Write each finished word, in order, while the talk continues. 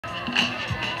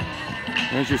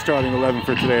There's your starting 11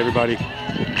 for today, everybody.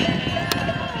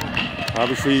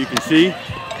 Obviously, you can see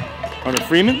Hunter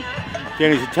Freeman,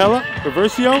 Danny Zatella,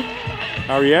 Reversio,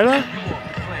 Arrieta,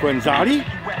 Guenzati,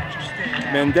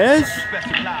 Mendez,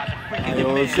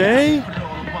 Jose,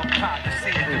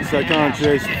 looks like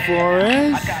Andres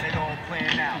Flores,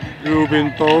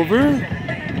 Ruben Bover,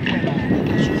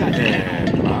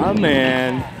 and my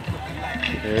man,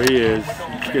 there he is.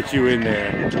 Let's get you in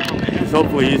there. Because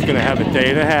hopefully he's going to have a day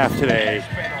and a half today.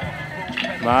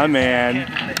 My man,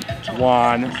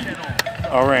 Juan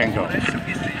Arango.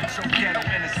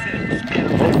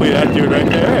 Hopefully that dude right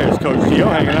there is Coach Gio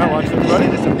hanging out, watching everybody.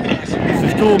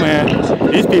 This is cool,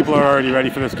 man. These people are already ready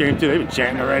for this game too. They've been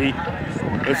chanting already.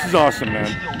 This is awesome,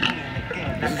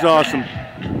 man. This is awesome.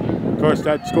 Of course,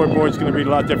 that scoreboard's going to read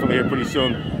a lot differently here pretty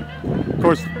soon. Of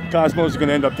course, Cosmos are going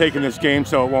to end up taking this game,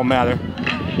 so it won't matter.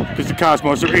 Because the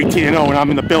Cosmos are 18-0 and I'm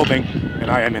in the building. And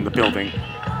I am in the building.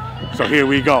 So here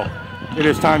we go. It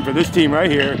is time for this team right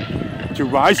here to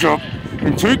rise up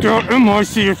and take out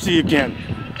NYCFC again.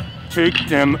 Take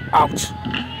them out.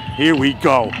 Here we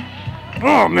go.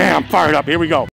 Oh man, I'm fired up. Here we go.